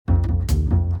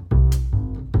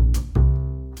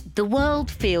The world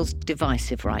feels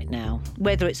divisive right now.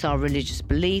 Whether it's our religious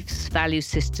beliefs, value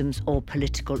systems, or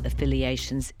political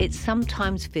affiliations, it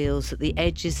sometimes feels that the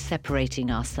edges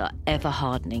separating us are ever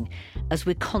hardening as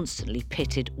we're constantly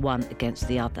pitted one against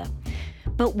the other.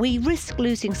 But we risk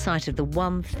losing sight of the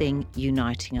one thing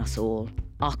uniting us all,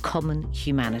 our common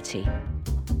humanity.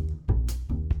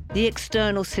 The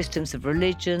external systems of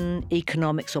religion,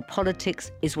 economics, or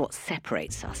politics is what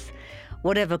separates us.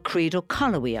 Whatever creed or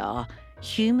colour we are,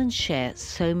 humans share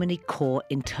so many core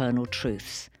internal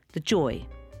truths. The joy,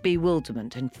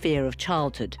 bewilderment and fear of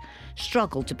childhood,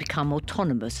 struggle to become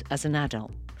autonomous as an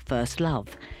adult, first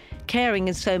love, caring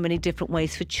in so many different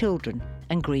ways for children,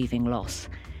 and grieving loss.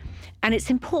 And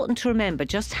it's important to remember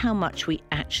just how much we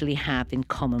actually have in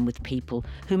common with people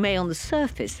who may on the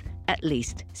surface at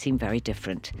least seem very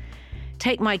different.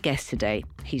 Take my guest today.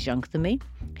 He's younger than me.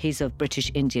 He's of British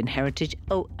Indian heritage.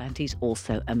 Oh, and he's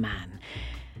also a man.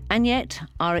 And yet,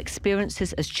 our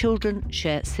experiences as children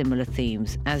share similar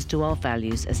themes, as do our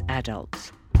values as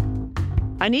adults.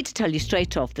 I need to tell you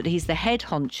straight off that he's the head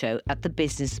honcho at the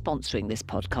business sponsoring this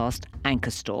podcast,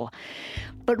 Anchor Store.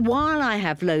 But while I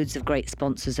have loads of great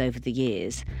sponsors over the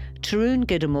years, Tarun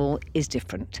Gidoomal is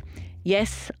different.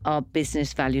 Yes, our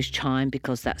business values chime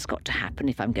because that's got to happen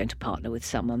if I'm going to partner with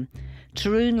someone.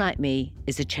 Tarun, like me,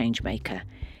 is a change maker.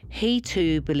 He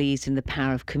too believes in the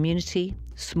power of community,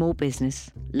 small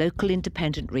business, local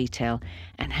independent retail,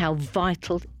 and how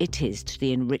vital it is to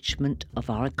the enrichment of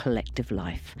our collective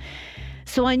life.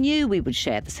 So I knew we would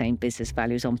share the same business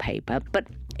values on paper, but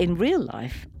in real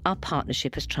life, our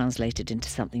partnership has translated into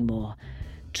something more.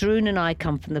 Tarun and I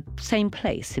come from the same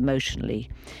place emotionally,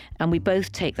 and we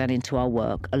both take that into our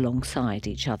work alongside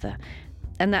each other.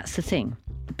 And that's the thing.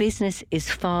 Business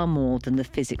is far more than the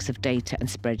physics of data and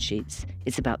spreadsheets.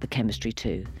 It's about the chemistry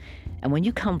too. And when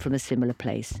you come from a similar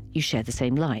place, you share the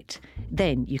same light.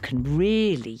 Then you can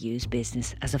really use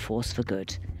business as a force for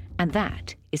good. And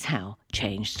that is how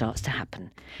change starts to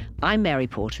happen. I'm Mary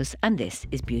Portas, and this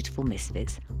is Beautiful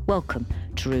Misfits. Welcome,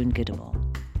 Tarun Gidoomal.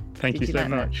 Thank you so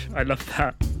much. I love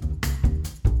that.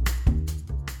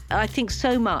 I think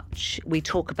so much we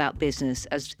talk about business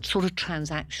as sort of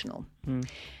transactional.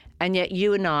 And yet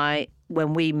you and I,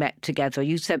 when we met together,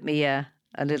 you sent me a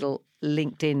little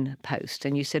LinkedIn post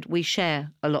and you said we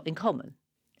share a lot in common.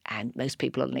 And most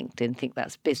people on LinkedIn think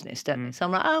that's business, don't they? So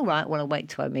I'm like, oh, right, well, I'll wait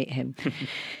till I meet him.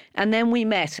 And then we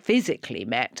physically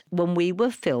met, when we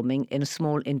were filming in a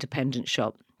small independent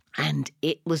shop. And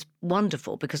it was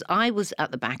wonderful because I was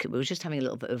at the back, we were just having a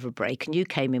little bit of a break, and you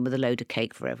came in with a load of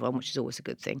cake for everyone, which is always a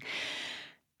good thing.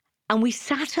 And we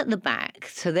sat at the back,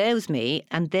 so there was me,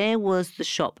 and there was the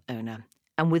shop owner.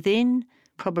 And within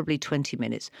probably 20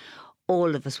 minutes,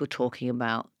 all of us were talking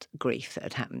about grief that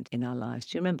had happened in our lives.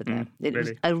 Do you remember that? It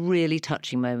was a really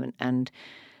touching moment. And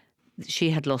she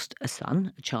had lost a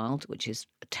son, a child, which is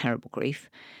a terrible grief.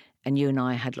 And you and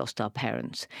I had lost our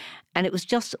parents. And it was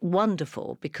just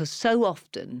wonderful because so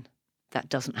often that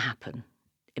doesn't happen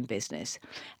in business.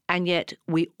 And yet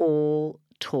we all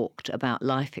talked about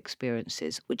life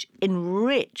experiences which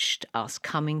enriched us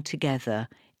coming together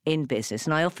in business.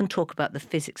 And I often talk about the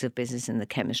physics of business and the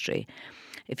chemistry.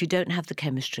 If you don't have the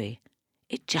chemistry,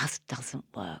 it just doesn't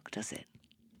work, does it?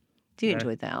 Do you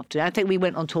enjoy that after? I think we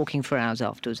went on talking for hours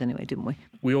afterwards anyway, didn't we?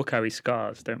 We all carry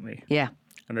scars, don't we? Yeah.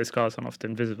 And those scars aren't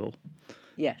often visible.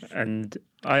 Yes. And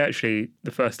I actually,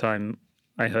 the first time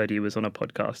I heard you was on a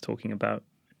podcast talking about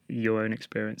your own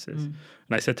experiences. And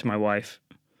I said to my wife,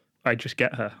 I just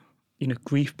get her. You know,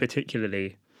 grief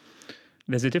particularly,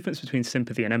 there's a difference between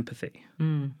sympathy and empathy.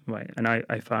 Right. And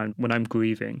I found when I'm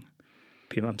grieving,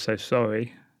 people, I'm so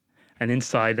sorry. And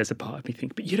inside there's a part of me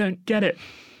thinking, but you don't get it.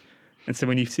 And so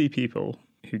when you see people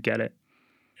who get it,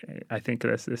 I think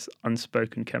there's this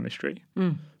unspoken chemistry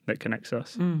that connects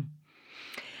us.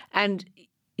 And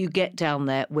you get down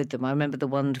there with them. I remember the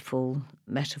wonderful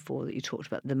metaphor that you talked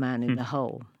about, the man in the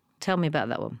hole. Tell me about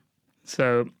that one.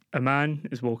 So a man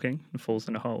is walking and falls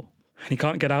in a hole. And he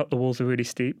can't get out, the walls are really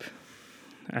steep.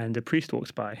 And a priest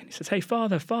walks by and he says, hey,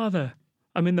 Father,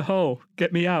 I'm in the hole,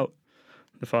 get me out.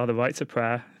 The father writes a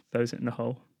prayer, throws it in the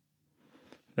hole.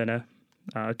 Then a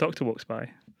doctor walks by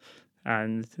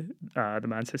and the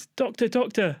man says,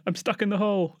 Doctor, I'm stuck in the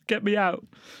hole, get me out.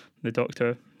 The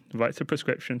doctor writes a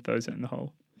prescription, throws it in the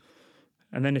hole.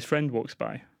 And then his friend walks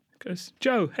by, goes,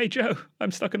 hey Joe, I'm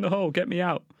stuck in the hole, get me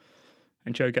out.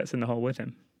 And Joe gets in the hole with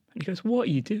him. And he goes, what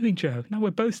are you doing, Joe? Now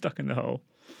we're both stuck in the hole.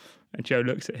 And Joe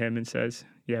looks at him and says,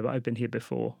 yeah, but I've been here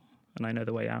before and I know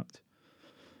the way out.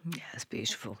 Yeah, that's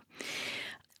beautiful.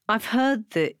 I've heard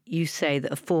that you say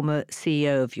that a former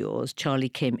CEO of yours, Charlie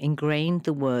Kim, ingrained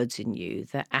the words in you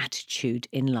that attitude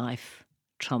in life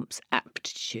trumps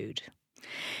aptitude.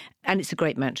 And it's a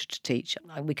great mantra to teach.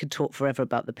 We could talk forever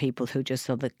about the people who just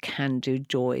are the can-do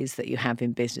joys that you have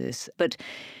in business. But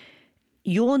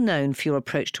you're known for your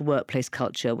approach to workplace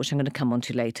culture, which I'm going to come on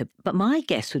to later. But my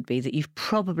guess would be that you've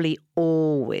probably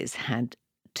always had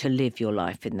to live your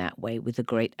life in that way with a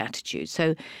great attitude.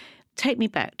 So take me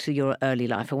back to your early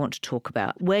life. I want to talk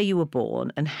about where you were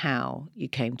born and how you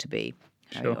came to be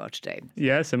how you are today.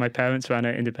 Yeah, so my parents ran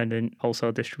an independent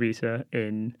wholesale distributor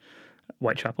in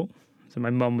Whitechapel. So my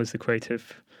mum was the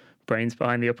creative brains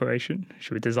behind the operation.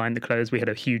 She would design the clothes. We had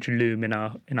a huge loom in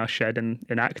our shed in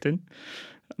Acton.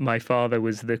 My father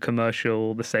was the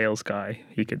sales guy.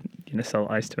 He could sell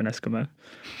ice to an Eskimo.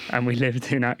 And we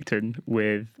lived in Acton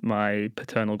with my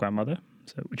paternal grandmother,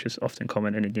 which is often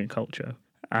common in Indian culture.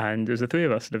 And there was the three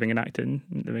of us living in Acton,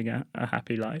 living a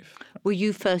happy life. Were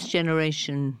you first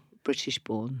generation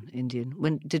British-born Indian?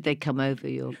 When did they come over?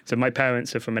 So my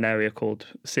parents are from an area called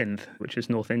Sindh, which is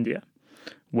North India.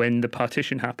 When the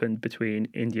partition happened between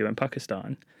India and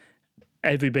Pakistan,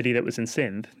 everybody that was in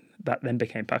Sindh, that then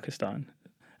became Pakistan.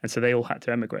 And so they all had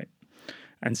to emigrate.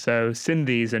 And so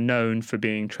Sindhis are known for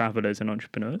being travellers and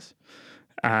entrepreneurs.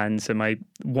 And so my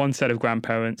one set of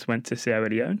grandparents went to Sierra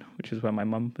Leone, which is where my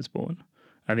mum was born.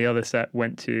 And the other set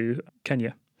went to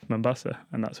Kenya, Mombasa,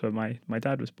 and that's where my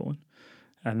dad was born.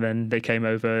 And then they came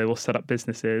over, they all set up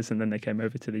businesses, and then they came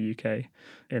over to the UK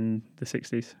in the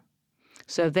 60s.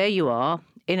 So there you are,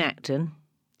 in Acton,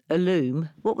 a loom.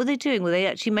 What were they doing? Were they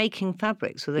actually making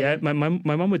fabrics? Yeah, my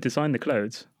mum would design the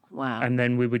clothes. Wow. And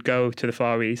then we would go to the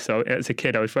Far East. So as a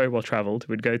kid, I was very well travelled.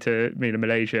 We'd go to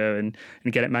Malaysia and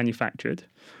get it manufactured.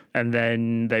 And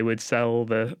then they would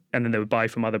and then they would buy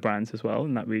from other brands as well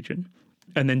in that region.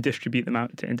 And then distribute them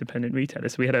out to independent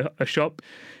retailers. So we had a shop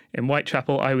in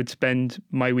Whitechapel. I would spend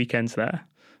my weekends there,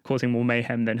 causing more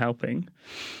mayhem than helping.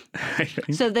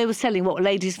 So they were selling what,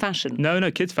 ladies' fashion? No,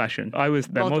 kids' fashion. I was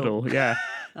their model, yeah.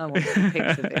 I want some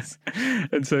pics of this.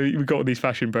 And so we got all these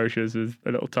fashion brochures with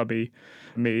a little tubby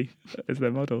me as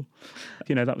their model.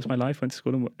 That was my life. Went to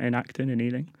school in Acton and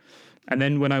Ealing. And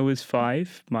then when I was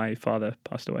 5, my father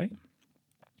passed away.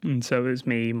 And so it was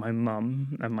me, my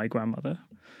mum, and my grandmother.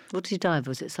 What did he die of?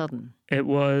 Was it sudden? It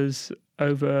was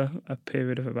over a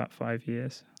period of about 5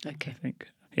 years. Okay. I think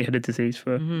he had a disease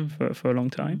for a long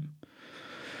time.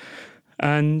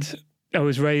 And I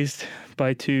was raised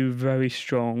by two very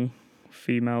strong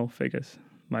female figures,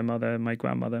 my mother and my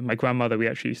grandmother. My grandmother we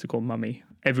actually used to call Mummy.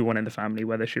 Everyone in the family,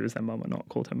 whether she was their mum or not,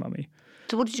 called her Mummy.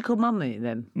 So what did you call Mummy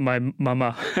then? My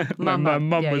mama. My mum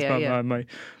was Mama. Yeah. My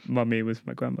Mummy was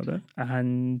my grandmother.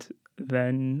 And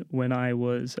then when I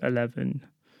was 11,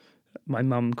 my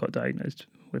mum got diagnosed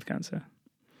with cancer.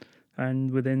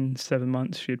 And within 7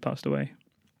 months, she had passed away.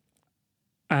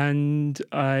 And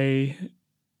I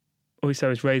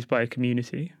was raised by a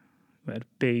community. We had a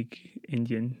big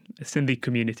Sindhi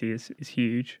community is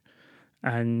huge.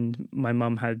 And my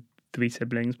mum had 3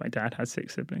 siblings. My dad had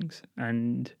 6 siblings.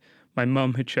 And my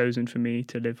mum had chosen for me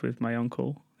to live with my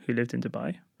uncle who lived in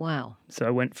Dubai. Wow. So I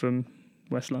went from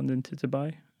West London to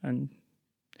Dubai and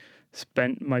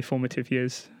spent my formative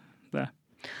years there.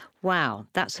 Wow,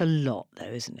 that's a lot though,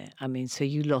 isn't it? I mean, so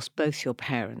you lost both your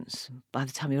parents by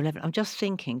the time you were 11. I'm just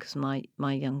thinking, because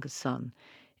my youngest son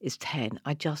is 10,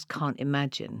 I just can't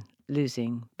imagine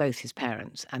losing both his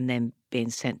parents and then being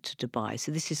sent to Dubai.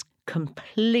 So this is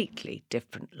completely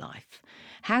different life.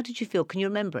 How did you feel? Can you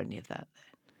remember any of that?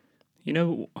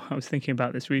 I was thinking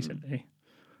about this recently.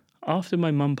 After my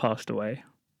mum passed away,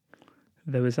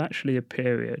 there was actually a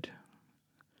period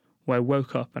where I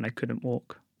woke up and I couldn't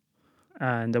walk.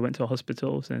 And I went to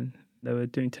hospitals and they were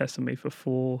doing tests on me for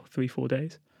 4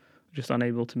 days, just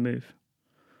unable to move.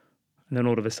 And then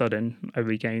all of a sudden, I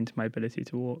regained my ability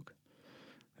to walk.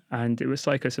 And it was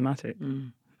psychosomatic.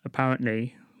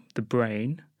 Apparently, the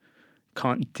brain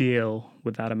can't deal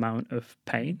with that amount of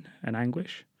pain and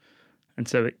anguish. And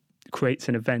so it creates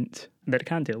an event that it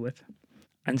can deal with.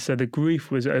 And so the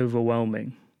grief was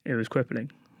overwhelming. It was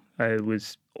crippling. I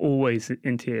was always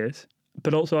in tears,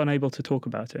 but also unable to talk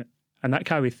about it. And that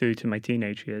carried through to my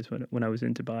teenage years when I was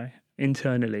in Dubai.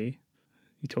 Internally,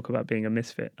 you talk about being a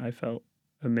misfit. I felt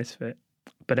a misfit.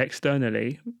 But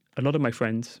externally, a lot of my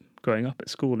friends growing up at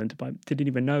school in Dubai didn't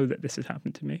even know that this had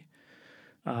happened to me.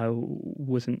 I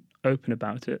wasn't open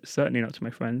about it, certainly not to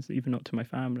my friends, even not to my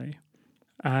family.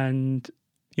 And,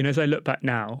 as I look back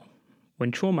now,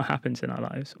 when trauma happens in our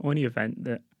lives, or any event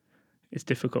that is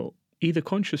difficult, either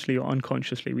consciously or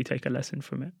unconsciously, we take a lesson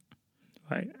from it.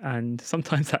 Right? And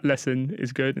sometimes that lesson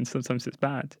is good and sometimes it's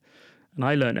bad. And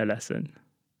I learned a lesson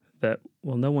that,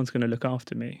 no one's going to look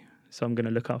after me, so I'm going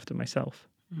to look after myself.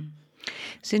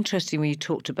 It's interesting when you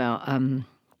talked about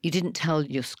you didn't tell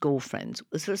your school friends.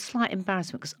 Was there a slight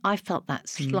embarrassment? Because I felt that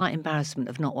slight embarrassment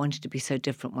of not wanting to be so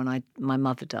different when my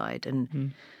mother died.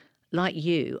 And like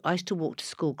you, I used to walk to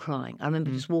school crying. I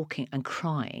remember just walking and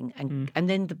crying, and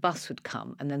then the bus would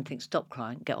come, and then think, stop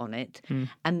crying, get on it.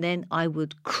 And then I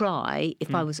would cry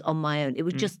if I was on my own. It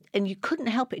would just, and you couldn't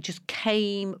help it. It just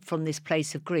came from this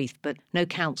place of grief, but no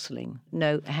counselling,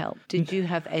 no help. Did you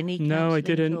have any counselling? No, I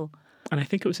didn't. And I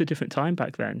think it was a different time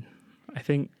back then. I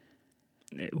think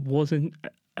it wasn't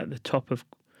at the top of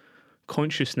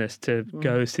consciousness to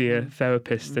go see a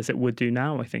therapist as it would do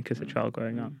now, I think, as a child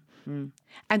growing up.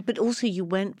 But also you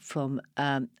went from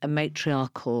a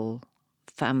matriarchal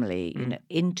family,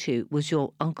 into, was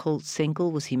your uncle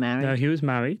single? Was he married? No, he was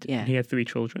married. Yeah. He had 3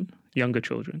 children, younger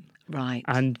children. Right.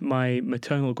 And my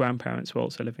maternal grandparents were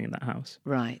also living in that house.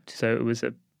 Right. So it was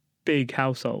a big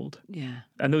household. Yeah.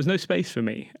 And there was no space for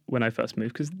me when I first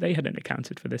moved because they hadn't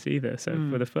accounted for this either. So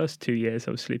for the first 2 years,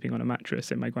 I was sleeping on a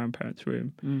mattress in my grandparents'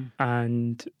 room.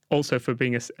 And also for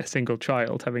being a single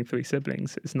child, having 3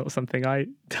 siblings, it's not something I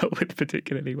dealt with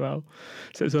particularly well.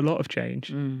 So it was a lot of change.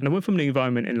 And I went from an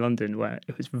environment in London where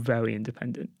it was very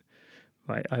independent.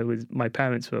 Right, my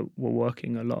parents were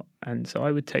working a lot, and so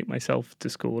I would take myself to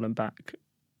school and back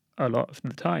a lot of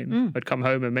the time. I'd come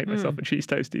home and make myself a cheese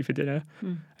toastie for dinner.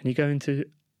 And you go into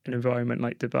an environment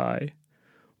like Dubai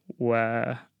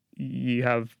where you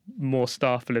have more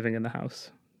staff living in the house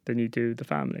than you do the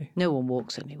family. No one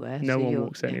walks anywhere. No one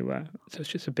walks anywhere. So it's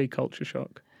just a big culture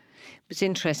shock. It's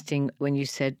interesting when you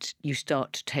said you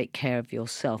start to take care of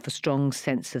yourself, a strong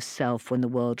sense of self when the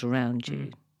world around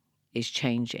you is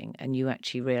changing, and you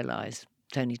actually realise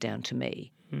it's only down to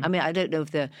me. I mean, I don't know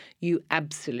if you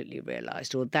absolutely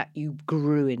realised or that you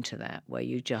grew into that where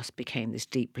you just became this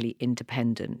deeply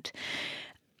independent.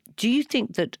 Do you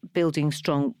think that building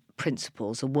strong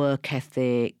principles, a work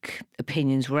ethic,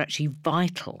 opinions were actually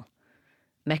vital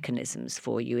mechanisms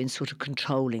for you in sort of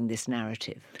controlling this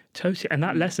narrative? Totally. And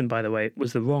that lesson, by the way,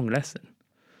 was the wrong lesson.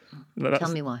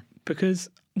 Tell me why. Because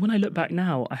when I look back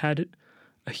now, I had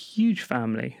a huge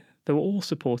family. They were all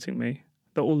supporting me.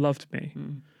 They all loved me.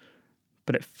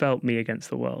 But it felt me against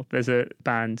the world. There's a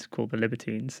band called the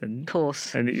Libertines. And, of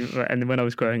course. And when I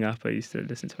was growing up, I used to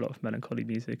listen to a lot of melancholy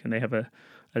music. And they have a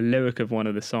lyric of one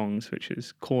of the songs, which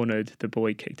is, cornered, the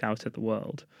boy kicked out of the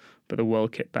world, but the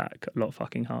world kicked back a lot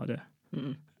fucking harder.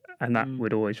 And that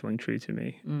would always ring true to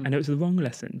me. And it was the wrong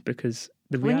lesson because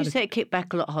the reality... When you say it kicked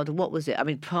back a lot harder, what was it? I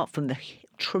mean, apart from the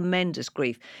tremendous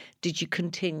grief, did you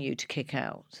continue to kick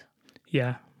out?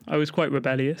 Yeah. I was quite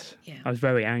rebellious. Yeah. I was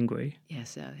very angry.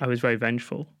 Yes. I was very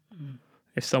vengeful.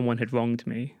 If someone had wronged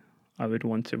me, I would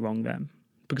want to wrong them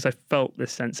because I felt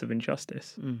this sense of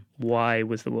injustice. Why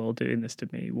was the world doing this to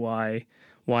me? Why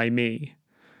me?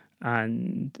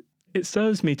 And it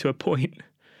serves me to a point,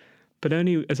 but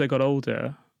only as I got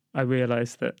older, I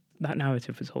realised that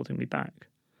narrative was holding me back.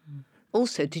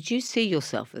 Also, did you see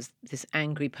yourself as this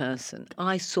angry person?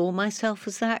 I saw myself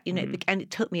as that, and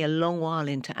it took me a long while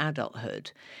into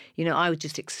adulthood. I would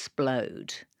just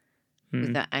explode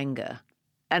with that anger.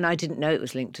 And I didn't know it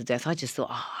was linked to death. I just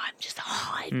thought, I'm just a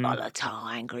high, volatile,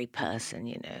 angry person,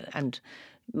 And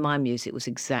my music was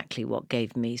exactly what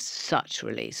gave me such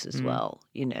release as well,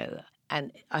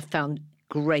 And I found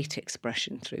great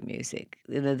expression through music.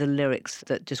 The lyrics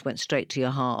that just went straight to your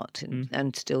heart,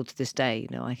 and still to this day,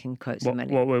 I can quote so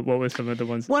many. What were some of the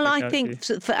ones? Well, I think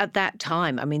at that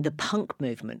time, I mean, the punk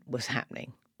movement was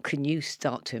happening. Can you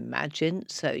start to imagine?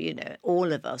 So,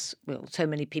 all of us, so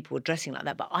many people were dressing like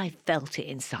that, but I felt it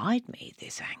inside me,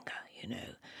 this anger,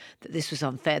 that this was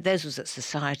unfair. Theirs was at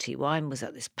society. Mine was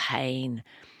at this pain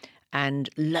and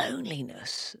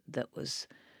loneliness that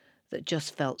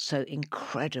just felt so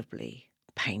incredibly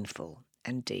painful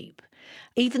and deep.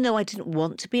 Even though I didn't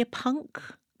want to be a punk,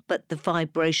 but the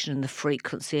vibration and the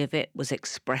frequency of it was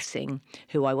expressing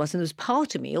who I was. And there was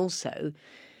part of me also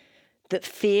that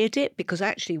feared it, because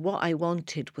actually what I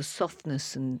wanted was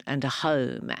softness and a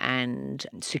home and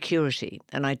security.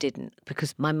 And I didn't,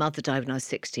 because my mother died when I was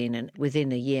 16, and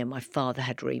within a year my father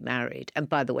had remarried. And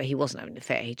by the way, he wasn't having an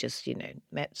affair, he just,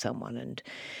 met someone.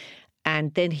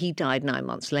 And then he died 9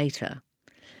 months later.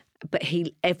 But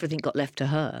everything got left to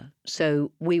her.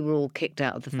 So we were all kicked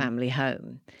out of the family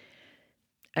home.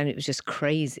 And it was just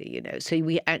crazy, So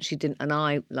we actually didn't, and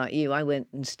I, like you, I went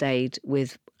and stayed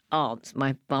with aunts.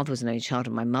 My father was an only child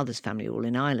of my mother's family, all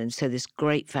in Ireland. So this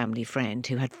great family friend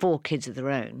who had 4 kids of their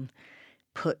own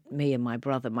put me and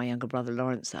my younger brother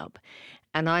Lawrence up.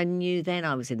 And I knew then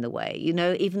I was in the way,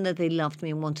 even though they loved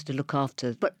me and wanted to look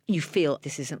after. But you feel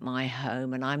this isn't my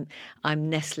home, and I'm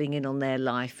nestling in on their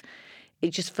life. it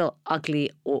just felt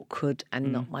ugly, awkward,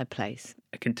 and not my place.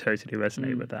 I can totally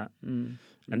resonate with that. And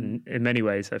in many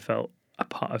ways, I felt a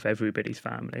part of everybody's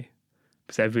family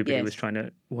because everybody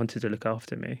wanted to look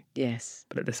after me. Yes.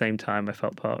 But at the same time, I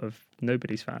felt part of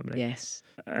nobody's family. Yes.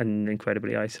 And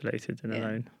incredibly isolated and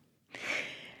alone.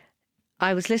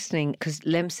 I was listening because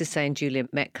Lemsissay and Julia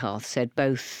Metcalf said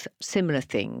both similar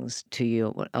things to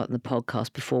you on the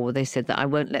podcast before, where they said that I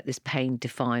won't let this pain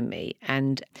define me.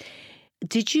 And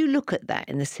did you look at that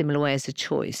in a similar way as a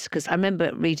choice? Because I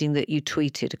remember reading that you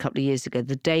tweeted a couple of years ago,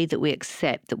 the day that we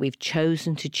accept that we've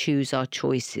chosen to choose our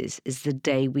choices is the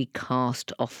day we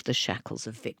cast off the shackles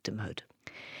of victimhood.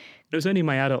 It was only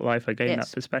my adult life I gained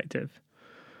that perspective.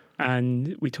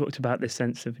 And we talked about this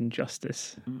sense of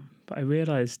injustice. But I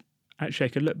realised, actually, I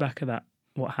could look back at that,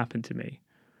 what happened to me.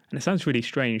 And it sounds really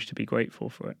strange to be grateful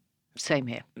for it. Same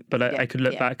here. But I could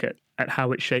look back at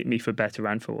how it shaped me for better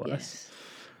and for worse. Yes.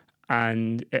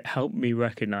 And it helped me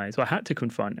recognise, I had to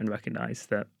confront and recognise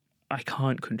that I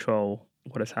can't control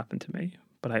what has happened to me,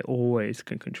 but I always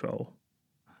can control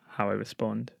how I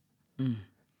respond.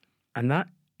 And that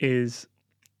is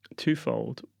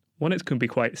twofold. One, it can be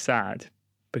quite sad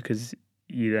because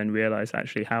you then realise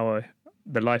actually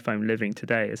the life I'm living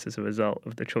today is as a result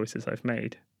of the choices I've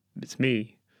made. It's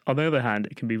me. On the other hand,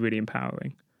 it can be really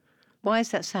empowering. Why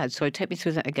is that sad? Sorry, take me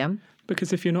through that again.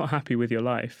 Because if you're not happy with your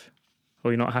life, or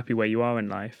you're not happy where you are in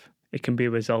life, it can be a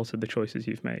result of the choices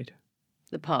you've made.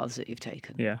 The paths that you've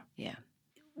taken. Yeah. Yeah.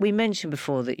 We mentioned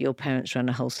before that your parents ran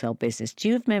a wholesale business. Do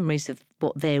you have memories of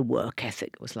what their work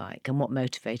ethic was like and what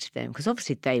motivated them? Because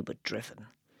obviously they were driven.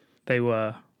 They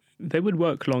would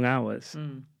work long hours.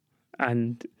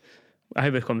 And I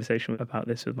have a conversation about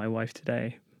this with my wife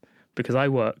today because I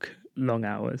work long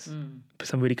hours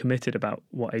because I'm really committed about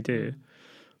what I do.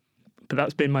 But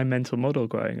that's been my mental model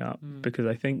growing up because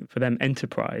I think for them,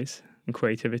 enterprise and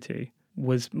creativity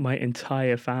was my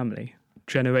entire family,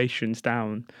 generations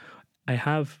down. I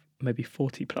have maybe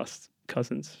 40 plus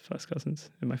first cousins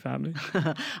in my family.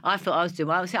 I thought I was doing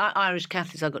well. I was Irish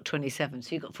Catholics, I got 27,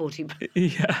 so you got 40.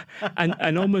 Yeah,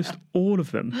 and almost all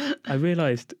of them, I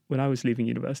realised when I was leaving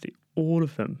university, all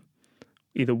of them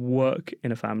either work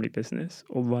in a family business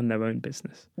or run their own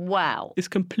business. Wow. It's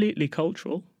completely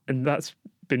cultural, and that's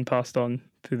been passed on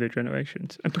through the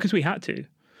generations. And because we had to.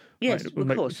 Yes, right,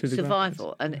 of course,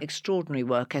 survival and extraordinary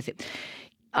work ethic.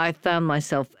 I found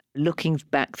myself looking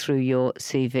back through your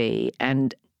CV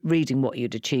and reading what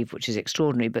you'd achieved, which is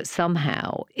extraordinary, but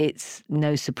somehow it's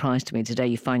no surprise to me today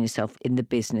you find yourself in the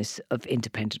business of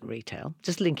independent retail,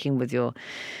 just linking with your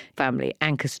family,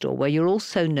 Anchor Store, where you're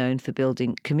also known for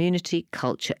building community,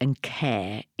 culture and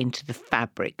care into the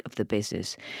fabric of the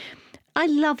business. I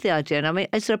love the idea. And I mean,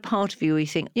 is there a part of you where you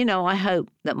think, I hope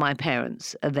that my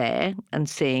parents are there and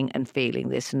seeing and feeling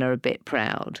this and are a bit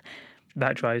proud?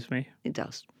 That drives me. It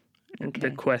does. Okay.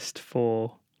 The quest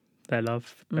for their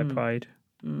love, their pride,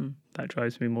 that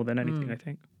drives me more than anything, I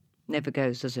think. Never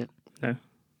goes, does it? No.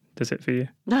 Does it for you?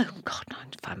 No. God, no.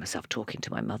 I find myself talking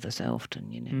to my mother so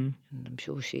often, and I'm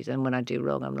sure and when I do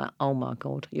wrong, I'm like, oh my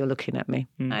God, you're looking at me.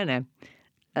 I know.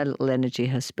 A little energy,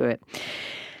 her spirit.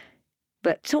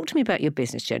 But talk to me about your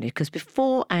business journey, because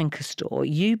before Anchor Store,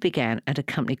 you began at a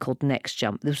company called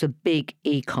NextJump. There was a big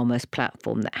e-commerce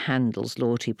platform that handles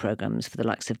loyalty programs for the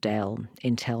likes of Dell,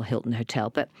 Intel, Hilton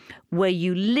Hotel, but where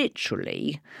you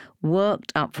literally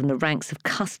worked up from the ranks of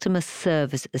customer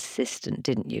service assistant,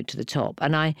 didn't you, to the top?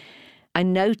 And I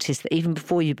noticed that even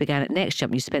before you began at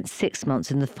NextJump, you spent 6 months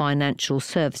in the financial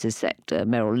services sector,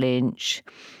 Merrill Lynch.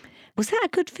 Was that a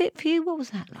good fit for you? What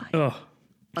was that like? Oh.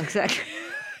 Exactly.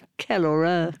 Hell or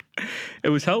earth. It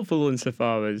was helpful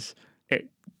insofar as it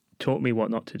taught me what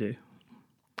not to do.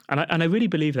 And I really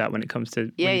believe that when it comes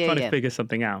to when you're trying to figure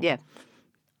something out. Yeah.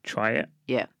 Try it.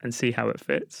 Yeah. And see how it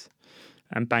fits.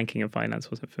 And banking and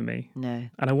finance wasn't for me. No.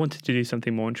 And I wanted to do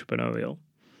something more entrepreneurial.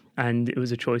 And it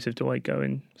was a choice of, do I go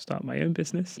and start my own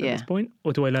business at this point?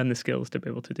 Or do I learn the skills to be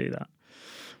able to do that?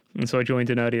 And so I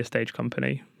joined an earlier stage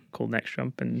company called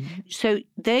NextJump. So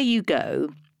there you go.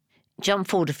 Jump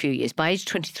forward a few years. By age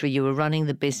 23, you were running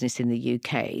the business in the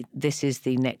UK. This is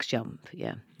the NextJump,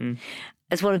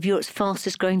 as one of Europe's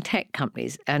fastest growing tech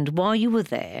companies. And while you were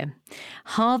there,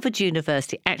 Harvard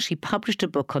University actually published a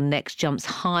book on NextJump's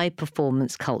high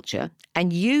performance culture.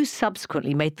 And you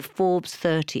subsequently made the Forbes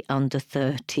 30 under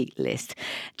 30 list.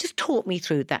 Just talk me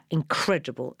through that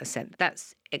incredible ascent.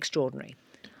 That's extraordinary.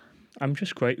 I'm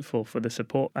just grateful for the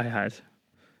support I had.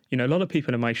 A lot of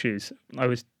people in my shoes. I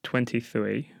was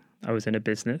 23. I was in a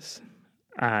business,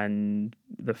 and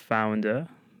the founder,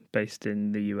 based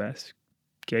in the US,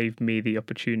 gave me the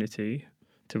opportunity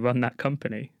to run that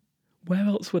company. Where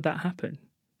else would that happen?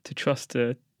 to trust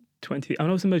a 20... I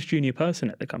was the most junior person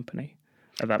at the company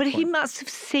at that But point. he must have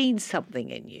seen something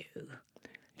in you.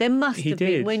 There must He have been.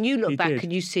 did. When you look He back did.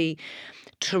 and you see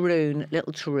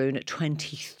little Tarun at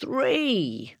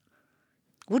 23,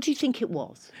 what do you think it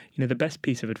was? The best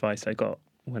piece of advice I got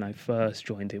when I first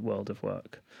joined the world of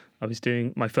work,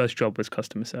 my first job was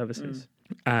customer services,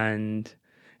 and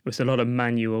it was a lot of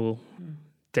manual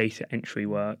data entry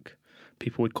work.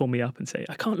 People would call me up and say,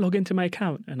 I can't log into my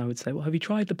account. And I would say, well, have you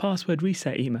tried the password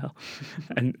reset email?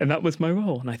 and that was my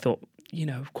role. And I thought,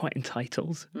 quite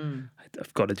entitled.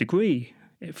 I've got a degree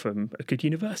from a good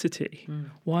university.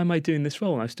 Why am I doing this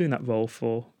role? And I was doing that role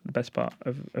for the best part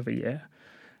of a year.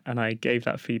 And I gave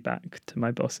that feedback to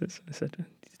my bosses. I said,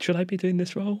 should I be doing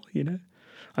this role?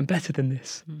 I'm better than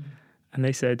this. And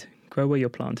they said, grow where you're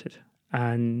planted.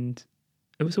 And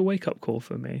it was a wake-up call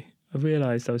for me. I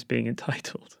realised I was being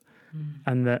entitled.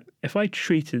 And that if I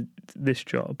treated this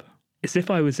job as if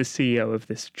I was the CEO of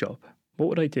this job, what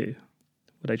would I do?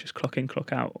 Would I just clock in,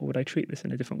 clock out? Or would I treat this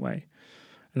in a different way?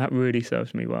 And that really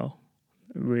served me well.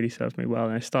 It really served me well.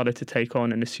 And I started to take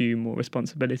on and assume more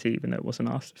responsibility, even though it wasn't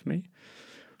asked of me.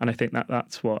 And I think that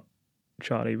that's what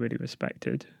Charlie really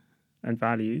respected and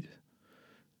valued.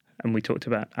 And we talked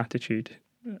about attitude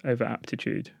over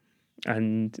aptitude.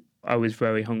 And I was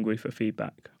very hungry for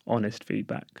feedback, honest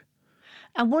feedback.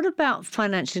 And what about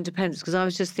financial independence? Because I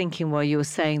was just thinking while you were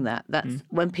saying that's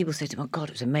when people say to me, oh, God,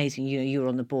 it was amazing. You were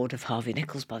on the board of Harvey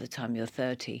Nichols by the time you were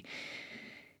 30.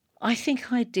 I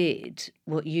think I did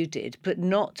what you did, but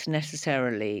not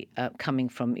necessarily coming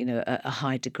from, a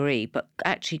high degree, but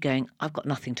actually going, I've got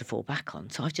nothing to fall back on.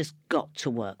 So I've just got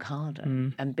to work harder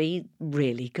and be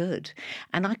really good.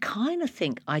 And I kind of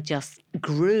think I just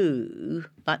grew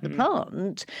like the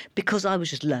plant because I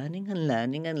was just learning and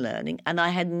learning and learning, and I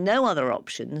had no other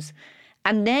options.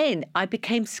 And then I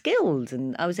became skilled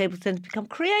and I was able to then become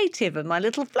creative and my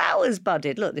little flowers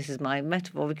budded. Look, this is my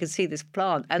metaphor. We can see this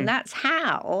plant. And that's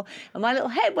how. And my little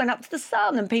head went up to the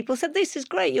sun and people said, this is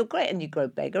great, you're great. And you grow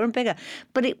bigger and bigger.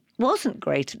 But it wasn't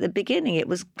great at the beginning. It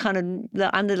was kind of,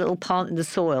 I'm the little plant in the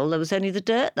soil. There was only the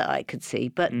dirt that I could see.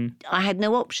 But I had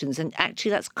no options. And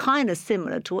actually that's kind of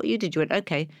similar to what you did. You went,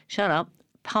 okay, shut up,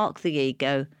 park the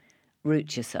ego,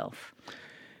 root yourself.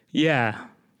 Yeah.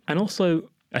 And also,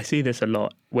 I see this a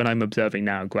lot when I'm observing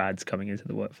now grads coming into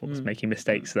the workforce, making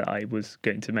mistakes that I was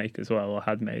going to make as well or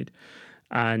had made.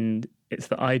 And it's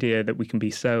the idea that we can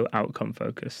be so outcome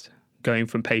focused, going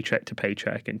from paycheck to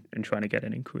paycheck and trying to get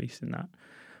an increase in that.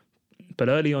 But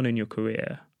early on in your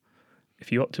career,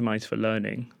 if you optimize for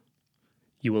learning,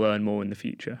 you will earn more in the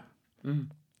future.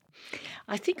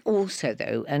 I think also,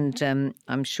 though, and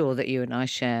I'm sure that you and I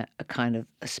share a kind of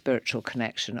a spiritual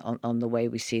connection on the way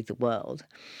we see the world.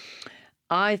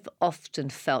 I've often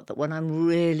felt that when I'm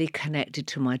really connected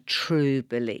to my true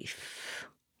belief,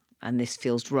 and this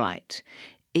feels right,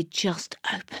 it just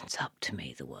opens up to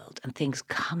me, the world, and things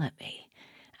come at me,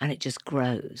 and it just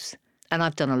grows. And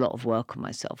I've done a lot of work on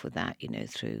myself with that,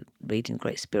 through reading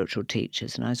great spiritual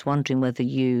teachers. And I was wondering whether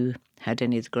you had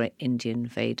any of the great Indian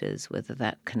Vedas, whether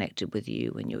that connected with you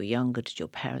when you were younger. Did your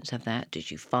parents have that?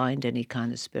 Did you find any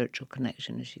kind of spiritual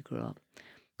connection as you grew up?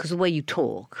 Because the way you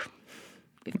talk,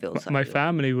 it feels like my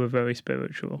family were very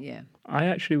spiritual. Yeah. I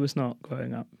actually was not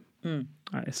growing up.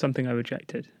 It's something I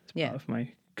rejected as part of my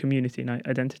community and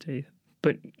identity.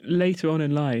 But later on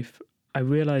in life, I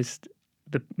realised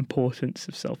the importance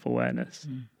of self-awareness.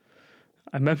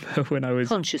 I remember when I was...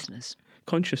 Consciousness.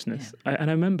 Yeah.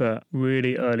 And I remember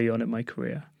really early on in my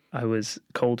career, I was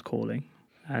cold calling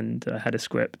and I had a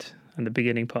script. And the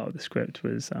beginning part of the script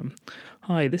was,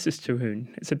 hi, this is Tarun.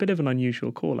 It's a bit of an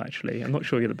unusual call, actually. I'm not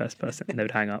sure you're the best person. And they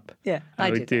would hang up. Yeah, I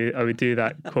would do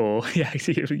that call. Yeah,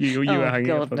 you were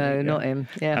hanging up. Oh, God, no, not him.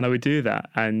 Yeah. And I would do that.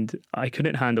 And I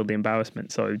couldn't handle the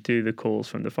embarrassment. So I would do the calls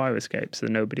from the fire escape so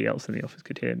nobody else in the office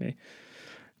could hear me.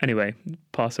 Anyway,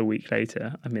 past a week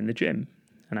later, I'm in the gym.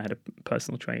 And I had a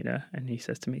personal trainer. And he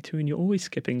says to me, Tarun, you're always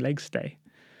skipping legs day.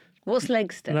 What's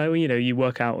legs day? Like, you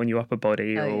work out on your upper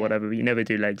body whatever, but you never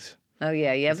do legs. Oh,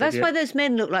 yeah. That's why those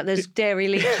men look like those Dairy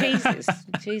Leaf cheeses.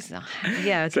 Jesus.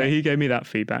 Yeah, okay. So he gave me that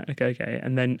feedback. Okay.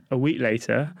 And then a week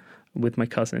later, with my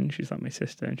cousin, she's like my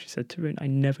sister, and she said, Tarun, I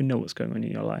never know what's going on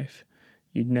in your life.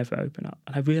 You never open up.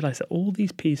 And I realised that all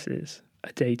these pieces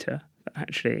are data that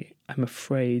actually I'm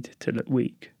afraid to look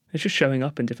weak. It's just showing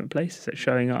up in different places. It's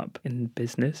showing up in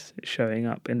business. It's showing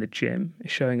up in the gym.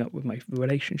 It's showing up with my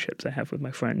relationships I have with my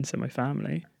friends and my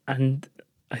family. And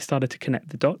I started to connect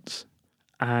the dots.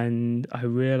 And I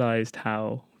realised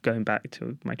how, going back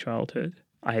to my childhood,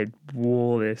 I had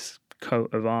wore this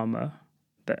coat of armour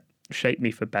that shaped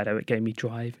me for better. It gave me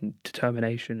drive and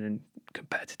determination and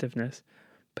competitiveness.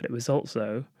 but it was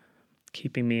also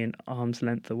keeping me an arm's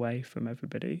length away from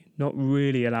everybody, not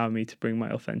really allowing me to bring my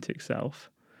authentic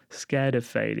self, scared of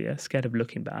failure, scared of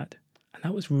looking bad. And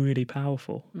that was really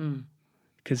powerful.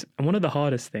 Because one of the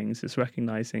hardest things is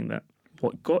recognizing that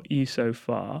what got you so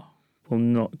far will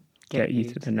not get you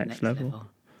to the next level.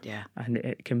 Yeah. And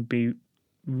it can be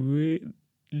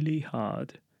really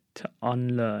hard to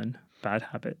unlearn bad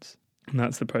habits. And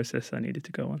that's the process I needed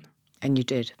to go on. And you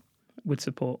did. With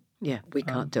support. Yeah, we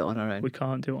can't do it on our own. We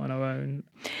can't do it on our own.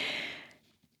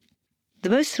 The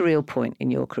most surreal point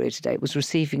in your career today was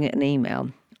receiving an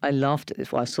email. I laughed at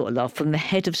this, well, I sort of laughed, from the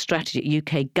head of strategy at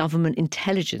UK Government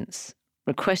Intelligence,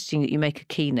 requesting that you make a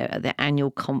keynote at their annual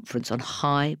conference on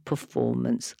high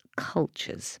performance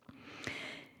cultures.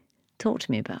 Talk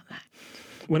to me about that.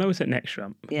 When I was at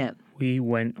Nextjump, Yeah. we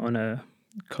went on a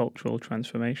cultural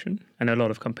transformation, and a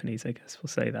lot of companies, I guess, will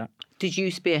say that. Did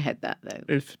you spearhead that, though?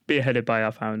 It was spearheaded by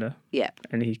our founder. Yeah.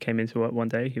 And he came into work one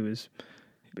day, he was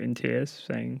in tears,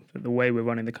 saying that the way we're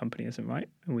running the company isn't right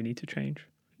and we need to change.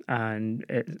 And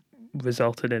it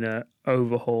resulted in an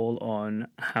overhaul on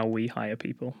how we hire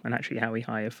people, and actually how we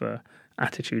hire for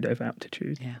attitude over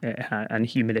aptitude. And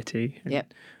humility. And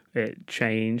Yep. it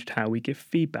changed how we give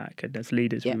feedback, and as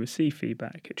leaders we receive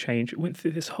feedback. It went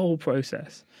through this whole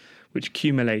process, which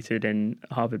accumulated in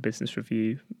Harvard Business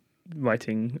Review,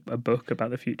 writing a book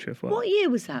about the future of work. What year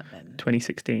was that then?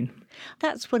 2016.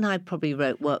 That's when I probably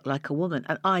wrote Work Like a Woman,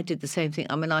 and I did the same thing.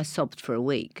 I mean, I sobbed for a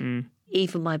week.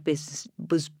 Even my business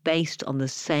was based on the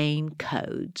same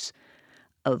codes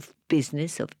of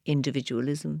business, of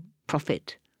individualism,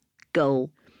 profit, goal.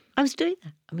 I was doing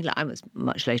that. I mean, I was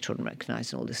much later on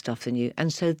recognising all this stuff than you.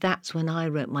 And so that's when I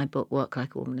wrote my book, Work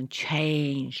Like a Woman, and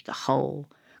changed the whole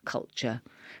culture.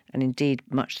 And indeed,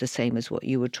 much the same as what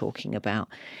you were talking about.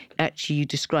 Actually, you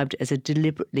described it as a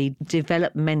deliberately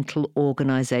developmental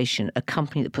organisation, a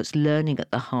company that puts learning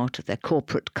at the heart of their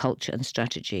corporate culture and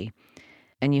strategy.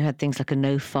 And you had things like a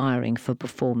no firing for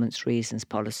performance reasons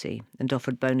policy, and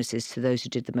offered bonuses to those who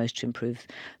did the most to improve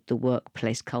the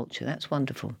workplace culture. That's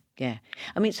wonderful. Yeah.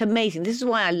 I mean, it's amazing. This is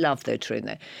why I love, though, Tarun,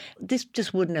 though. This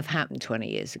just wouldn't have happened 20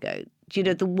 years ago. You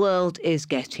know, the world is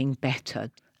getting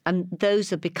better. And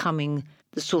those are becoming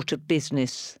the sort of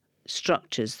business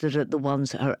structures that are the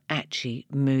ones that are actually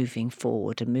moving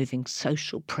forward and moving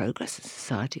social progress and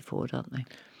society forward, aren't they?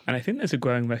 And I think there's a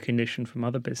growing recognition from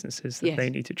other businesses that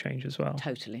they need to change as well.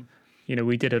 Totally. You know,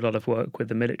 we did a lot of work with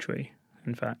the military,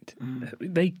 in fact.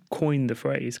 They coined the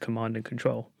phrase command and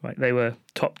control, right? They were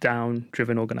top-down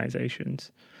driven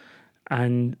organizations.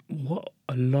 And what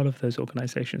a lot of those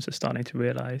organizations are starting to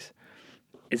realize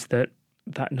is that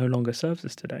no longer serves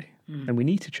us today. And we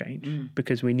need to change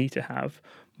because we need to have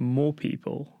more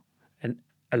people and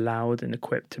allowed and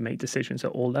equipped to make decisions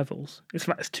at all levels.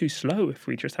 It's too slow if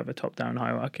we just have a top-down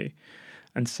hierarchy.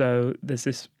 And so there's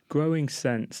this growing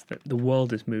sense that the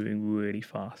world is moving really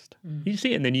fast. You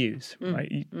see it in the news,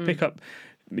 right? You pick up,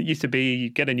 it used to be you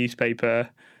get a newspaper,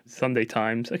 Sunday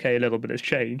Times, okay, a little bit has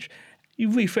changed.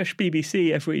 You refresh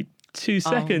BBC every 2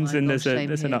 seconds and there's an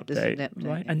update,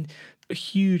 right? And a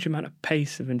huge amount of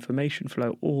pace of information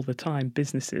flow all the time.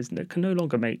 Businesses that can no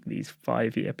longer make these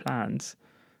 5-year plans.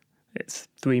 It's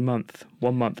 3-month,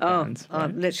 1 month plans.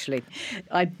 Right? Literally.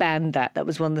 I banned that. That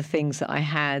was one of the things that I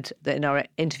had that in our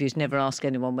interviews, never ask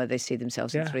anyone where they see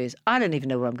themselves in 3 years. I don't even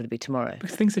know where I'm going to be tomorrow.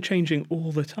 Because things are changing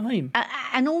all the time.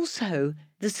 And also,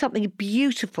 there's something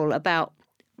beautiful about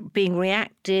being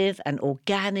reactive and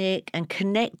organic and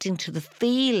connecting to the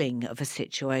feeling of a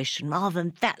situation rather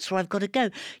than that's where I've got to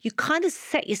go. You kind of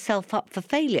set yourself up for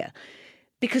failure.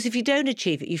 Because if you don't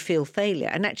achieve it, you feel failure.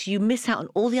 And actually you miss out on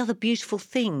all the other beautiful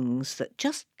things that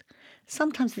just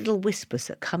sometimes little whispers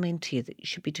that come into you that you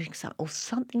should be doing something or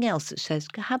something else that says,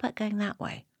 how about going that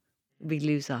way? We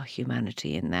lose our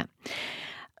humanity in that.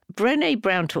 Brené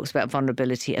Brown talks about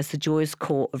vulnerability as the joyous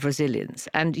core of resilience.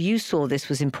 And you saw this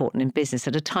was important in business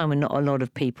at a time when not a lot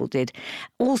of people did.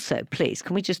 Also, please,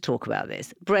 can we just talk about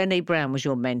this? Brené Brown was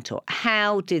your mentor.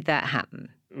 How did that happen?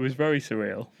 It was very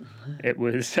surreal. It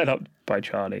was set up by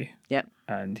Charlie. Yep.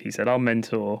 And he said, I'll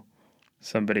mentor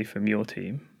somebody from your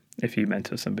team if you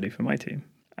mentor somebody from my team.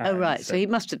 And right. So he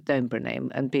must have known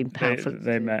Brené and been powerful.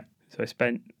 They met. So I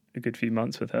spent a good few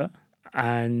months with her.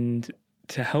 And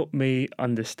to help me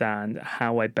understand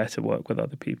how I better work with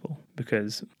other people,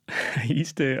 because I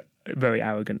used to very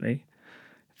arrogantly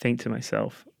think to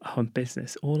myself, in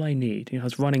business, all I need, I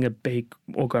was running a big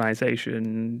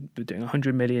organization, doing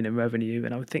 100 million in revenue,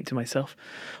 and I would think to myself,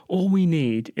 all we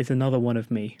need is another one of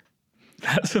me.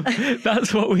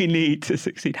 That's what we need to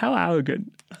succeed. How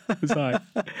arrogant was I?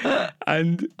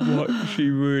 And what she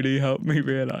really helped me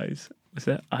realize was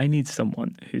that I need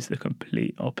someone who's the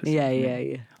complete opposite Yeah, of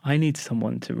me. yeah. I need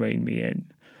someone to rein me in.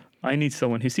 I need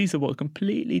someone who sees the world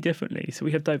completely differently. So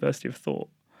we have diversity of thought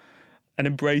and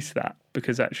embrace that,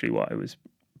 because actually what I was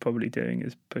probably doing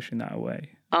is pushing that away.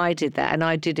 I did that, and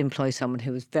I did employ someone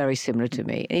who was very similar to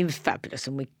me. And he was fabulous,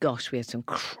 and we had some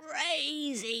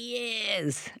crazy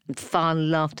years, and fun,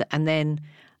 laughter, and then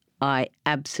I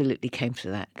absolutely came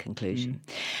to that conclusion.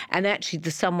 And actually,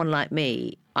 the someone like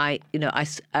me,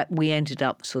 we ended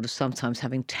up sort of sometimes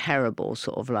having terrible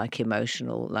sort of like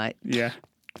emotional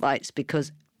fights,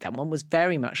 because that one was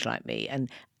very much like me. And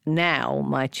now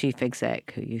my chief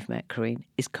exec, who you've met, Corinne,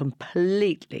 is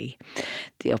completely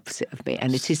the opposite of me.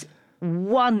 And it is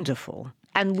wonderful.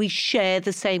 And we share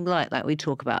the same light, like we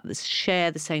talk about this,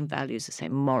 share the same values, the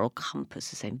same moral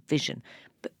compass, the same vision,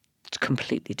 but it's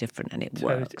completely different, and it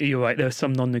works. You're right, there are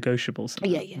some non-negotiables.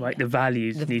 Right, the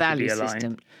values need to be aligned.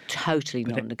 System, totally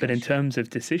non-negotiable. But in terms of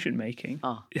decision making,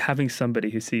 having somebody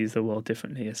who sees the world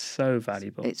differently is so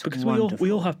valuable. It's because wonderful.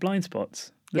 we all have blind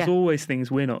spots. There's always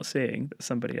things we're not seeing that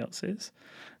somebody else is.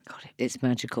 God, it's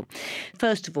magical.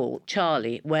 First of all,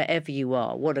 Charlie, wherever you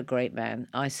are, what a great man.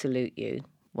 I salute you.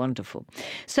 Wonderful.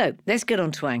 So let's get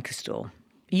on to Anchor Store.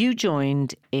 You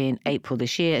joined in April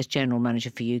this year as General Manager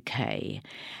for UK.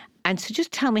 And so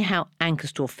just tell me how Anchor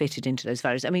Store fitted into those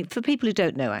values. I mean, for people who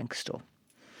don't know Anchor Store.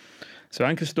 So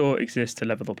Anchor Store exists to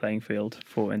level the playing field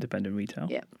for independent retail.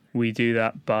 Yeah. We do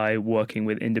that by working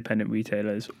with independent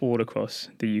retailers all across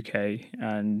the UK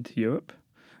and Europe,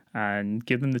 and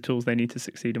give them the tools they need to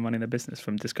succeed in running their business,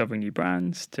 from discovering new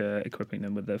brands to equipping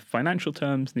them with the financial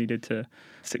terms needed to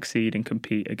succeed and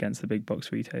compete against the big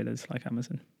box retailers like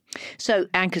Amazon. So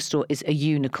Anchor Store is a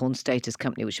unicorn status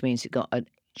company, which means it got a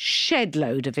shed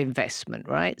load of investment,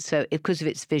 right? So because of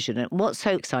its vision. And what's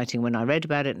so exciting when I read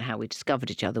about it and how we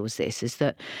discovered each other was this, is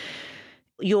that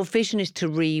your vision is to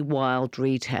rewild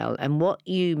retail. And what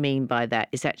you mean by that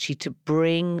is actually to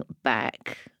bring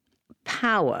back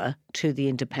power to the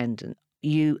independent.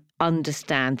 You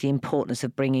understand the importance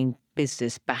of bringing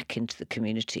business back into the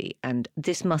community. And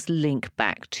this must link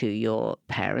back to your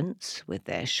parents with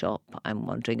their shop, I'm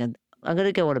wondering. And I'm going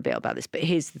to go on a bit about this, but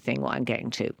here's the thing, what I'm getting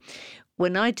to.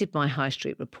 When I did my High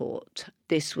Street report,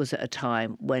 this was at a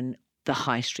time when the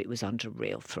High Street was under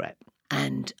real threat.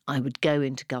 And I would go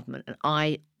into government, and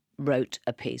I wrote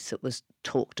a piece that was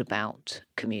talked about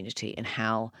community and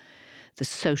how the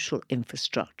social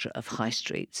infrastructure of high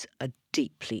streets are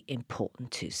deeply important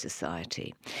to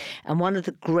society. And one of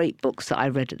the great books that I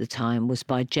read at the time was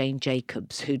by Jane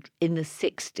Jacobs, who'd in the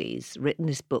 60s written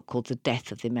this book called The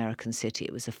Death of the American City.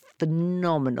 It was a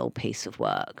phenomenal piece of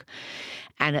work.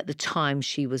 And at the time,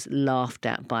 she was laughed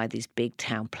at by these big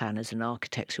town planners and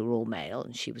architects who were all male,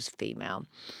 and she was female,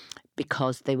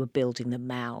 because they were building the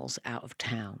malls out of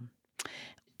town.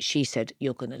 She said,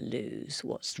 you're going to lose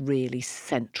what's really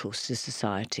central to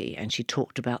society. And she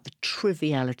talked about the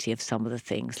triviality of some of the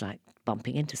things, like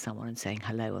bumping into someone and saying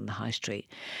hello on the high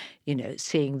street. You know,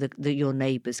 seeing your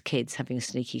neighbour's kids having a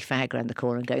sneaky fag around the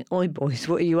corner and going, oi boys,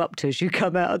 what are you up to as you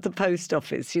come out of the post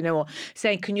office? You know, or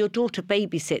saying, can your daughter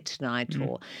babysit tonight?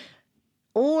 Or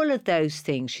all of those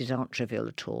things aren't trivial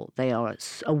at all. They are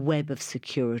a web of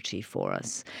security for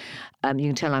us. You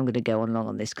can tell I'm going to go on long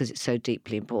on this because it's so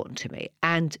deeply important to me.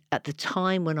 And at the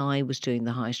time when I was doing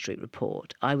the High Street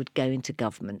report, I would go into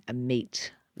government and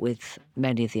meet with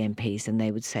many of the MPs, and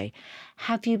they would say,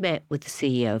 have you met with the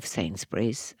CEO of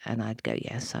Sainsbury's? And I'd go,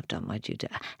 yes, I've done my due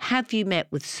diligence. Have you met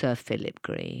with Sir Philip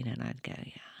Green? And I'd go,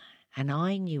 yeah. And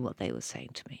I knew what they were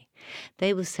saying to me.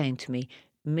 They were saying to me,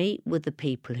 meet with the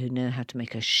people who know how to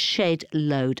make a shed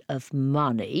load of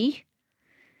money,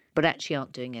 but actually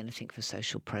aren't doing anything for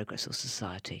social progress or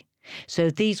society. So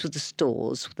these were the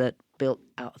stores that built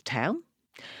out of town.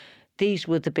 These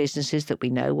were the businesses that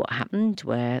we know what happened,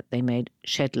 where they made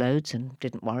shed loads and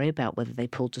didn't worry about whether they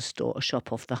pulled a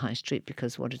shop off the high street,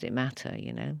 because what did it matter,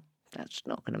 you know? That's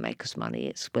not going to make us money.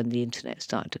 It's when the internet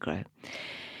started to grow.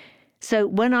 So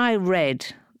when I read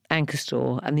Anchor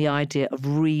Store and the idea of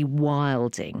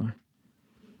rewilding,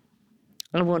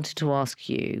 I wanted to ask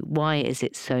you, why is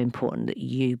it so important that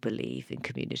you believe in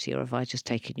community? Or have I just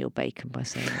taken your bacon by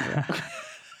saying that?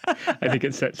 I think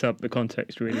it sets up the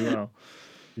context really well.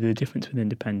 The difference with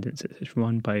independence is it's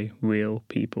run by real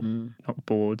people, not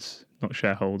boards, not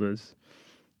shareholders,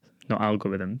 not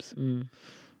algorithms.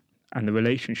 And the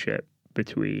relationship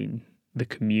between the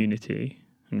community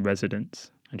and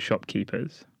residents and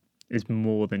shopkeepers is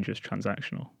more than just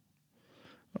transactional.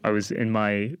 I was in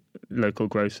my local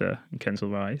grocer in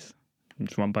Kensal Rise.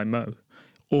 It's run by Mo.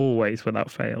 Always,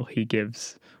 without fail, he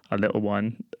gives a little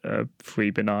one a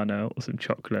free banana or some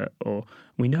chocolate. Or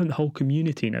we know the whole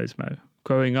community knows Mo.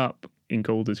 Growing up in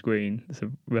Golders Green, there's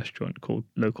a restaurant called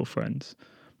Local Friends.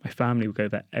 My family would go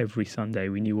there every Sunday.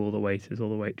 We knew all the waiters, all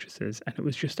the waitresses, and it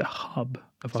was just a hub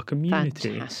of our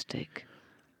community. Fantastic.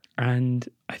 And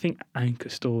I think Anchor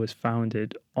Store was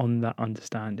founded on that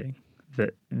understanding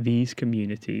that these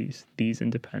communities, these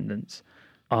independents,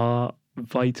 are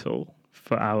vital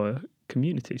for our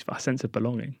communities, for our sense of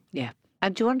belonging. Yeah.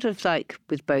 And do you wonder if, like,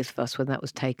 with both of us, when that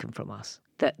was taken from us,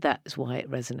 that's why it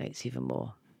resonates even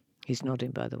more? He's nodding,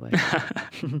 by the way.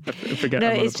 Forget No,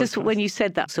 it's just when you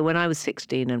said that. So when I was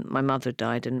 16 and my mother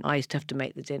died, and I used to have to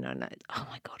make the dinner, and oh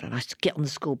my God, and I used to get on the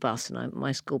school bus, and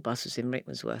my school bus was in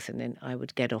Rickmansworth, and then I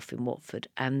would get off in Watford,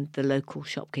 and the local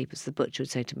shopkeepers, the butcher, would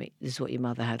say to me, "This is what your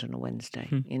mother had on a Wednesday,"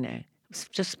 you know. It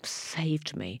just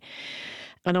saved me.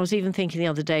 And I was even thinking the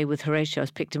other day with Horatio, I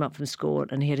picked him up from school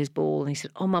and he had his ball and he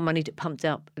said, "Oh, Mum, I need it pumped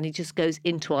up." And he just goes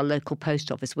into our local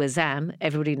post office where Zam,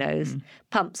 everybody knows,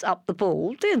 pumps up the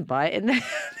ball, didn't buy it. And then,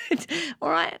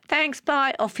 all right, thanks,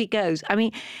 bye. Off he goes. I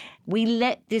mean, we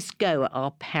let this go at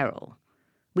our peril.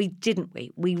 Didn't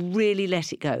we? We really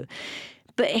let it go.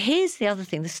 But here's the other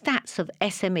thing, the stats of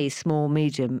SMEs, small,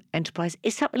 medium enterprise,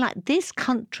 is something like this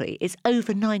country is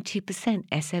over 90%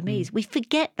 SMEs. We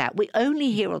forget that. We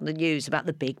only hear on the news about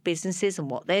the big businesses and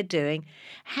what they're doing.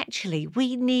 Actually,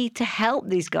 we need to help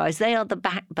these guys. They are the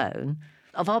backbone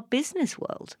of our business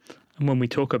world. And when we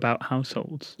talk about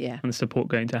households and the support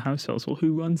going to households, well,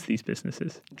 who runs these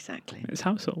businesses? Exactly. It's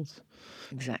households.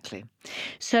 Exactly.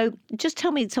 So just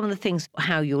tell me some of the things,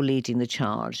 how you're leading the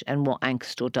charge and what Anchor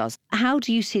Store does. How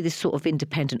do you see this sort of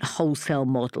independent wholesale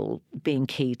model being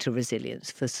key to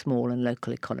resilience for small and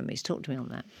local economies? Talk to me on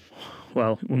that.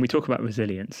 Well, when we talk about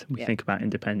resilience, we think about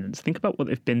independence. Think about what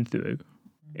they've been through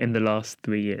in the last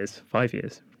 3 years, 5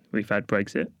 years. We've had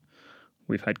Brexit,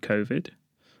 we've had COVID,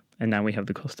 and now we have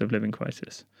the cost of living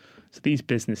crisis. So these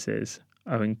businesses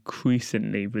are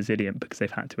increasingly resilient because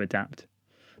they've had to adapt.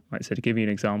 Right, so to give you an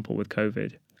example with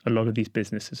COVID, a lot of these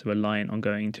businesses are reliant on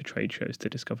going to trade shows to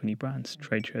discover new brands.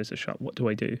 Trade shows are shut. What do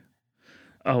I do?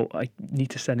 Oh, I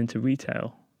need to sell into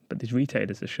retail, but these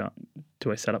retailers are shut.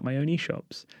 Do I set up my own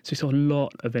e-shops? So we saw a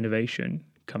lot of innovation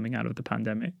coming out of the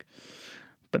pandemic,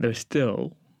 but there are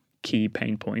still key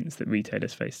pain points that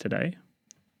retailers face today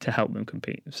to help them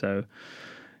compete. So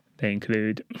they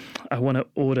include, I want to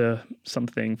order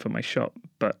something for my shop,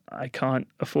 but I can't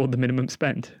afford the minimum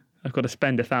spend. I've got to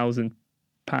spend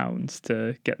 £1,000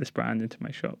 to get this brand into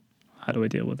my shop. How do I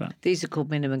deal with that? These are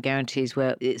called minimum guarantees,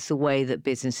 where it's the way that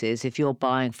businesses, if you're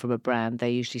buying from a brand,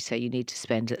 they usually say you need to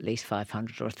spend at least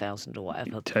 500 or 1,000 or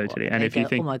whatever. Totally. And if you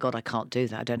think, oh my God, I can't do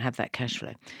that. I don't have that cash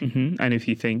flow. And if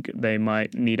you think they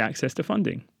might need access to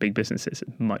funding, big businesses,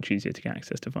 it's much easier to get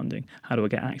access to funding. How do I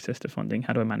get access to funding?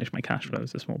 How do I manage my cash flow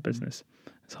as a small business?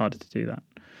 It's harder to do that.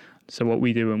 So what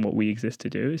we do and what we exist to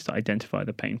do is to identify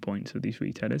the pain points of these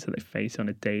retailers that they face on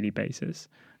a daily basis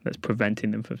that's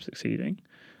preventing them from succeeding,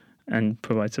 and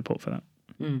provide support for that.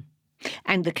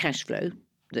 And the cash flow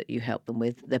that you help them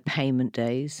with, the payment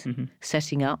days,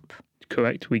 setting up.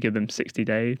 Correct. We give them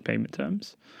 60-day payment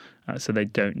terms, so they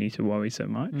don't need to worry so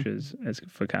much as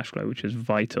for cash flow, which is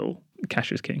vital.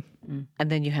 Cash is king. And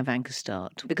then you have Anchor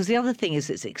Start. Because the other thing is,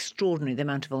 it's extraordinary, the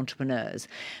amount of entrepreneurs.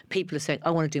 People are saying,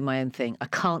 I want to do my own thing. I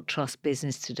can't trust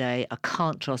business today. I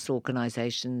can't trust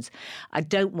organisations. I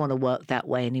don't want to work that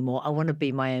way anymore. I want to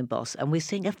be my own boss. And we're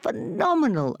seeing a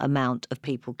phenomenal amount of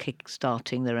people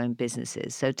kick-starting their own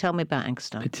businesses. So tell me about Anchor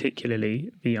Start.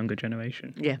 Particularly the younger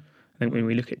generation. Yeah. I think when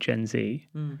we look at Gen Z,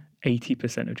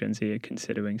 80% of Gen Z are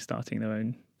considering starting their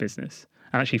own business.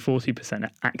 And actually 40%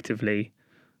 are actively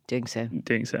doing so. And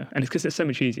it's because it's so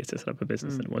much easier to set up a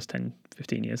business than it was 10,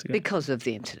 15 years ago. Because of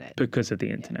the internet.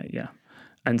 Yeah.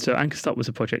 And so Anchor Start was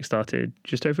a project started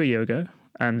just over a year ago.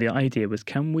 And the idea was,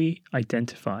 can we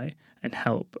identify and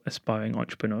help aspiring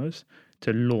entrepreneurs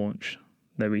to launch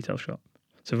their retail shop?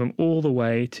 So from all the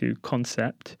way to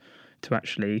concept to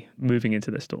actually moving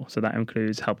into the store. So that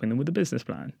includes helping them with a business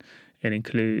plan. It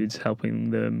includes helping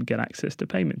them get access to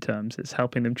payment terms. It's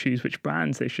helping them choose which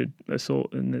brands they should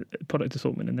assort in the product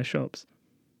assortment in their shops.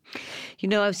 You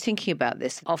know, I was thinking about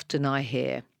this. Often I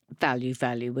hear value.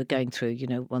 We're going through,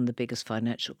 one of the biggest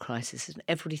financial crises, and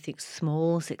everybody thinks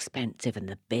small is expensive and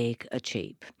the big are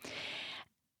cheap.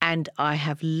 And I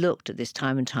have looked at this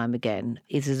time and time again.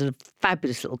 There's a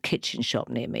fabulous little kitchen shop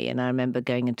near me, and I remember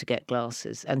going in to get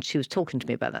glasses. And she was talking to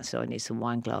me about that, so I need some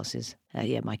wine glasses.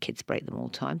 My kids break them all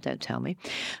the time, don't tell me.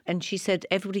 And she said,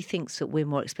 everybody thinks that we're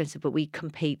more expensive, but we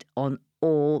compete on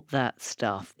all that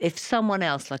stuff. If someone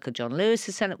else, like a John Lewis,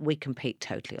 is selling it, we compete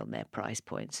totally on their price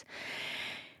points.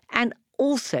 And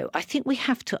also, I think we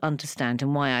have to understand,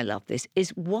 and why I love this,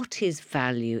 is what is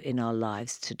value in our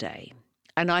lives today.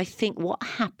 And I think what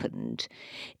happened,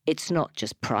 it's not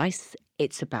just price,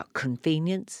 it's about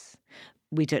convenience.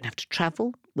 We don't have to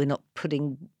travel. We're not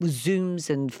putting zooms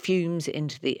and fumes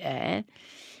into the air.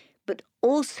 But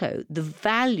also the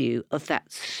value of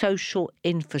that social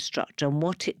infrastructure and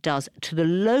what it does to the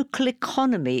local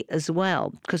economy as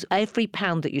well. Because every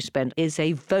pound that you spend is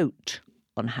a vote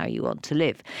on how you want to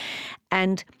live.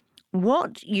 And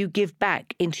what you give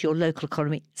back into your local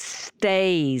economy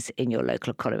stays in your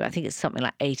local economy. I think it's something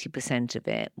like 80% of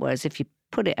it. Whereas if you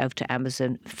put it over to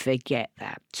Amazon, forget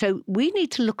that. So we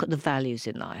need to look at the values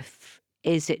in life.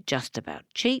 Is it just about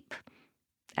cheap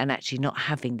and actually not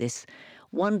having this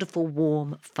wonderful,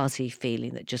 warm, fuzzy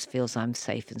feeling that just feels I'm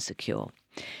safe and secure?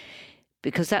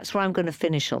 Because that's where I'm going to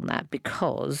finish on that,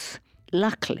 because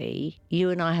luckily you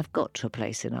and I have got to a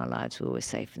place in our lives where we're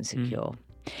safe and secure.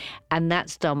 And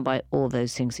that's done by all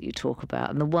those things that you talk about.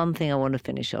 And the one thing I want to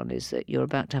finish on is that you're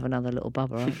about to have another little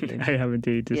bubba, aren't you? I have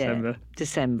indeed, December. Yeah,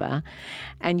 December.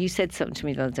 And you said something to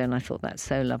me the other day and I thought that's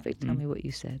so lovely. Tell me what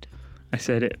you said. I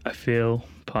said I feel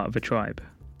part of a tribe.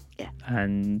 Yeah.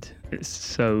 And it's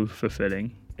so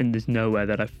fulfilling. And there's nowhere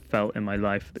that I've felt in my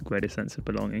life the greatest sense of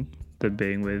belonging than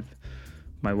being with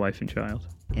my wife and child.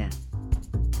 Yeah.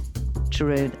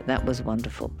 Tarun, that was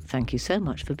wonderful. Thank you so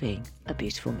much for being a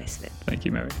beautiful misfit. Thank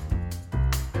you, Mary.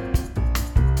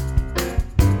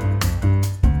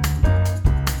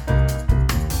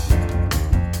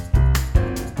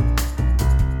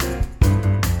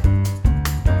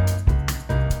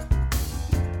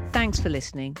 Thanks for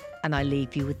listening, and I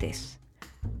leave you with this.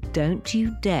 Don't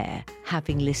you dare,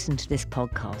 having listened to this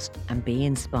podcast and be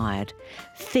inspired,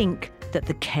 think that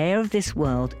the care of this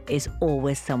world is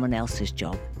always someone else's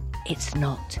job. It's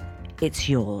not. It's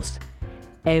yours.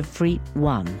 Every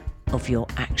one of your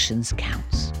actions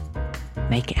counts.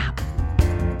 Make it happen.